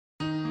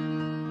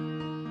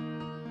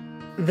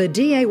The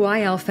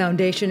DAYL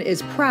Foundation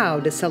is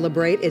proud to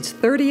celebrate its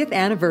 30th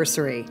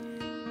anniversary.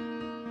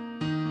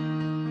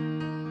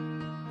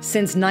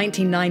 Since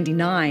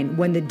 1999,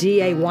 when the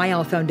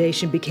DAYL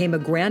Foundation became a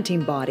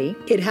granting body,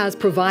 it has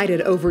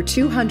provided over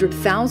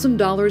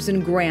 $200,000 in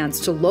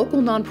grants to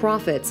local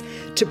nonprofits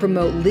to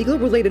promote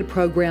legal-related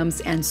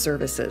programs and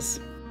services.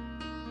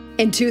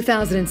 In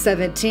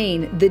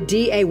 2017, the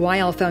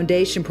DAYL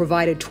Foundation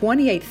provided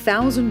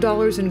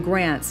 $28,000 in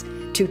grants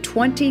to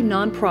 20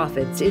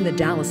 nonprofits in the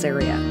Dallas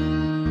area.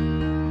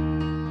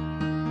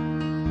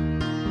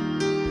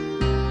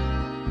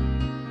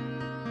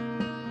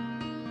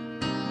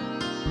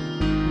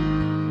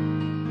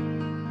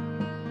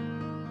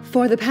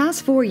 For the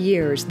past 4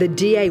 years, the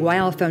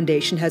DAYL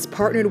Foundation has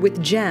partnered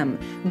with GEM,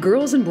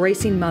 Girls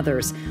Embracing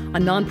Mothers, a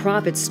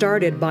nonprofit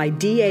started by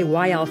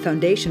DAYL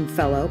Foundation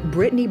fellow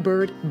Brittany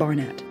Bird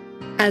Barnett.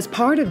 As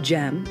part of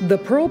GEM, the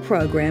Pearl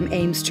program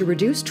aims to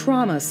reduce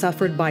trauma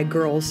suffered by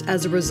girls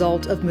as a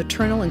result of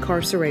maternal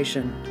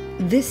incarceration.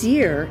 This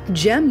year,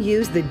 GEM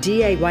used the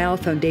DAYL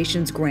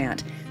Foundation's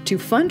grant to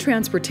fund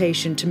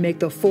transportation to make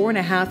the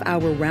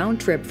 4.5-hour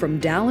round trip from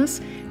Dallas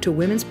to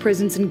women's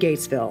prisons in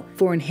Gatesville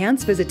for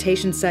enhanced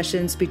visitation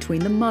sessions between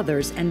the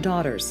mothers and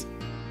daughters.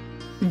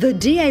 The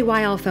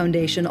DAYL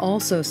Foundation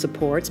also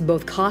supports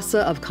both CASA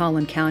of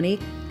Collin County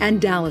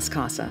and Dallas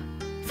CASA.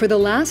 For the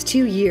last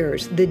 2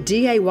 years, the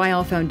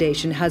DAYL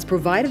Foundation has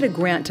provided a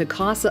grant to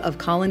CASA of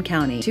Collin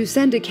County to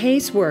send a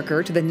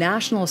caseworker to the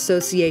National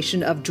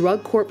Association of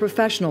Drug Court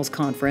Professionals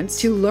Conference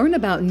to learn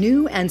about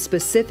new and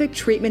specific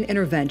treatment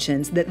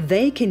interventions that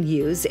they can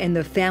use in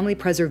the Family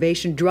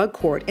Preservation Drug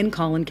Court in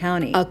Collin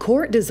County, a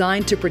court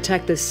designed to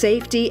protect the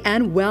safety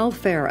and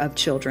welfare of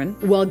children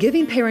while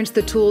giving parents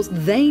the tools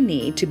they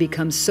need to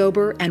become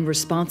sober and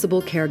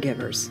responsible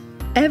caregivers.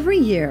 Every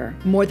year,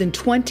 more than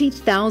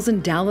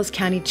 20,000 Dallas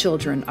County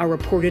children are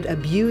reported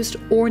abused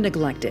or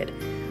neglected.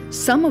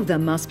 Some of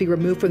them must be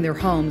removed from their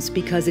homes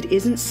because it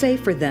isn't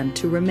safe for them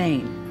to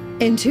remain.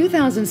 In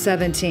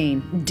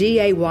 2017,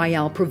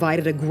 DAYL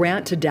provided a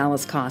grant to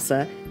Dallas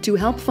CASA to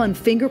help fund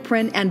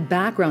fingerprint and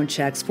background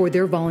checks for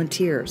their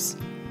volunteers.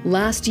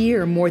 Last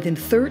year, more than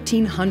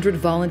 1,300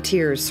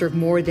 volunteers served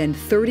more than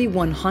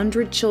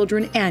 3,100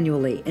 children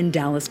annually in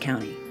Dallas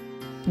County.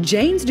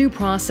 Jane's Due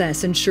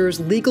Process ensures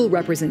legal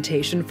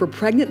representation for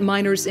pregnant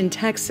minors in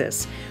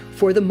Texas,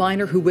 for the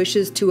minor who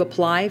wishes to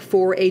apply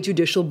for a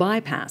judicial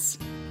bypass,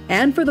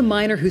 and for the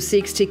minor who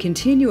seeks to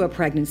continue a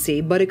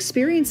pregnancy but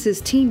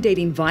experiences teen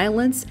dating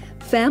violence,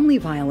 family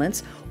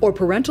violence, or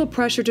parental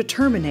pressure to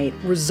terminate,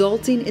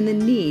 resulting in the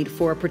need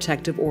for a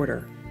protective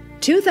order.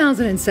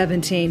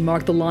 2017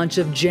 marked the launch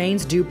of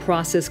Jane's Due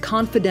Process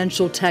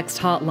Confidential Text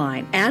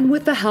Hotline, and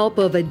with the help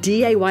of a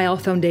DAYL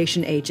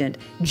Foundation agent,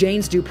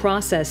 Jane's Due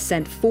Process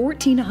sent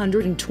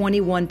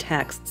 1,421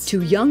 texts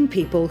to young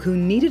people who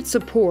needed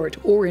support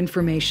or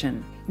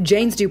information.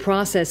 Jane's Due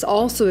Process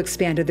also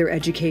expanded their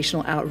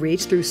educational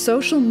outreach through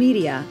social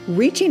media,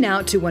 reaching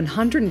out to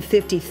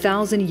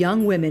 150,000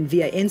 young women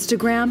via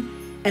Instagram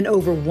and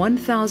over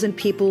 1,000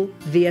 people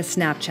via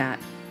Snapchat.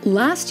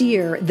 Last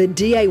year, the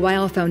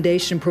DAYL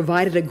Foundation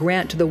provided a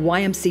grant to the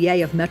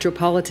YMCA of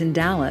Metropolitan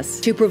Dallas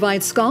to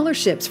provide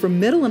scholarships for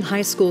middle and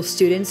high school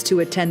students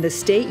to attend the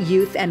state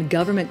youth and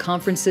government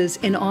conferences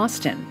in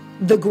Austin.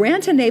 The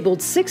grant enabled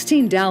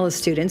 16 Dallas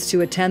students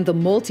to attend the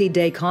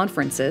multi-day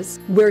conferences,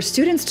 where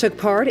students took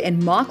part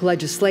in mock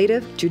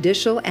legislative,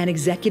 judicial, and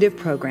executive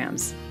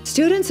programs.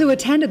 Students who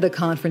attended the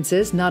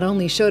conferences not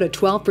only showed a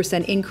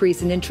 12%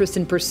 increase in interest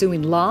in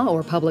pursuing law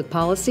or public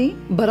policy,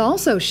 but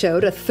also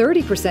showed a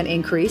 30%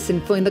 increase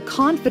in feeling the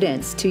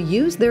confidence to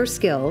use their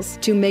skills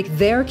to make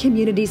their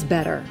communities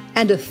better,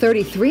 and a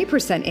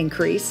 33%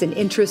 increase in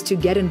interest to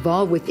get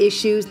involved with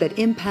issues that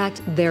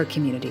impact their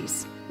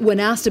communities. When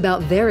asked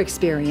about their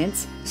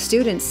experience,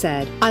 students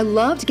said, "I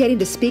loved getting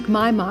to speak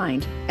my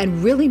mind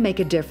and really make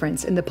a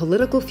difference in the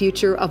political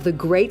future of the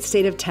great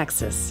state of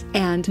Texas.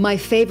 And my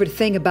favorite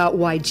thing about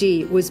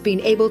YG was being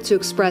able to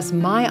express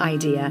my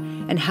idea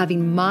and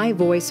having my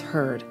voice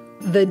heard."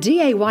 The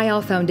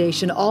DAYL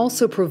Foundation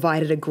also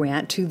provided a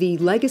grant to the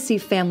Legacy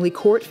Family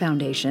Court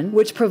Foundation,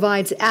 which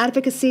provides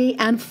advocacy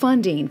and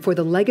funding for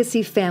the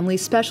Legacy Family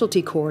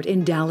Specialty Court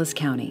in Dallas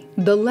County.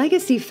 The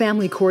Legacy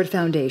Family Court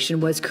Foundation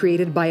was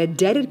created by a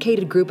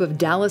dedicated group of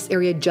Dallas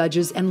area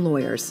judges and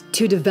lawyers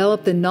to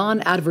develop the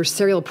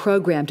non-adversarial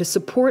program to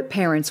support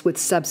parents with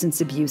substance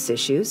abuse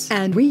issues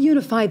and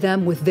reunify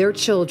them with their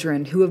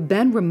children who have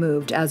been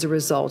removed as a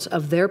result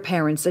of their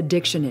parents'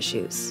 addiction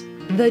issues.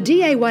 The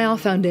DAYL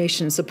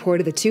Foundation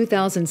supported the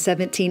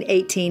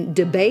 2017-18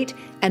 debate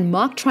and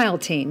mock trial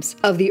teams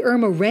of the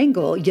Irma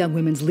Rangel Young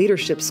Women's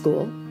Leadership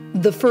School,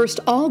 the first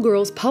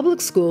all-girls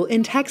public school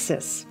in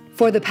Texas.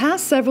 For the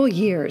past several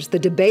years, the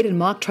debate and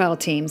mock trial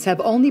teams have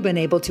only been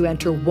able to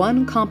enter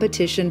one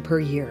competition per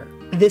year.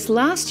 This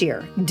last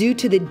year, due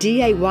to the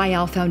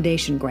DAYL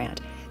Foundation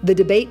grant, the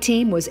debate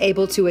team was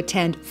able to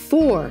attend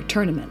 4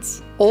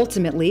 tournaments.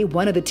 Ultimately,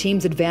 one of the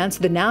teams advanced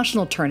to the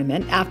national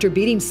tournament after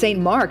beating St.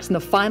 Mark's in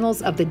the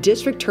finals of the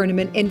district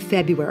tournament in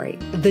February.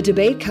 The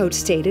debate coach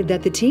stated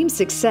that the team's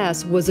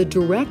success was a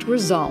direct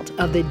result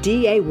of the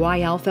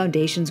DAYL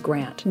Foundation's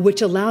grant,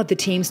 which allowed the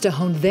teams to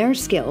hone their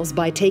skills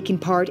by taking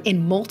part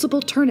in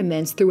multiple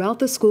tournaments throughout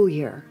the school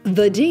year.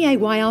 The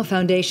DAYL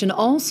Foundation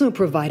also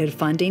provided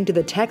funding to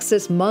the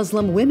Texas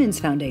Muslim Women's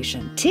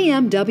Foundation.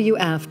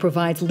 TMWF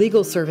provides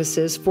legal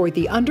services for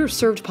the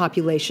underserved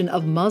population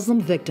of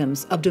Muslim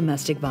victims of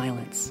domestic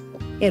violence.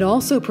 It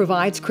also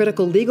provides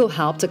critical legal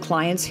help to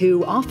clients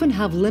who often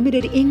have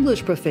limited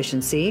English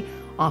proficiency,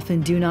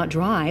 often do not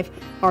drive,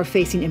 are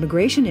facing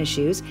immigration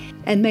issues,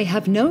 and may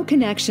have no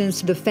connections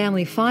to the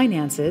family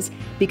finances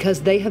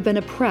because they have been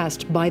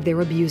oppressed by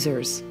their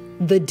abusers.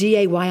 The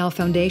DAYL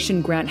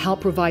Foundation grant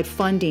helped provide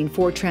funding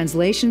for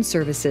translation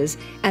services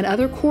and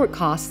other court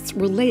costs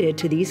related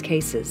to these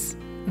cases.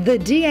 The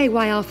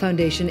DAYL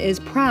Foundation is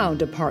proud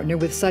to partner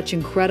with such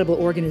incredible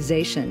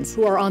organizations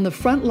who are on the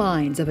front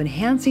lines of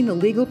enhancing the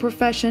legal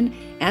profession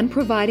and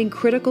providing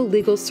critical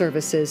legal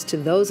services to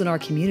those in our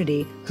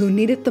community who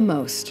need it the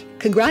most.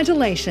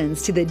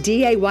 Congratulations to the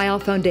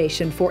DAYL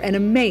Foundation for an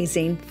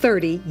amazing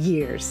 30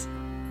 years.